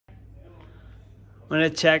We're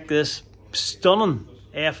going to check this stunning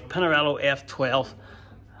Pinarello F12,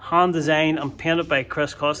 hand designed and painted by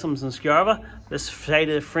Chris Customs in Scarva. This side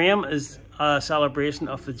of the frame is a celebration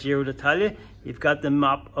of the Giro d'Italia. You've got the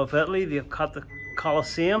map of Italy, you've got the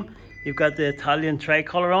Colosseum, you've got the Italian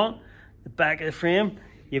tricolour on the back of the frame,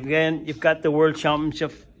 you've got the World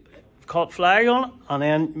Championship cut flag on it, and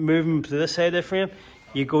then moving to this side of the frame,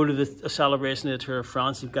 you go to the celebration of the Tour of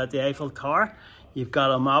France. You've got the Eiffel Tower, you've got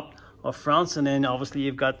a map of France, and then obviously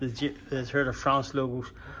you've got the Tour de France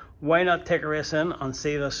logos. Why not take a race in and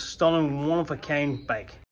see this stunning one-of-a-kind bike?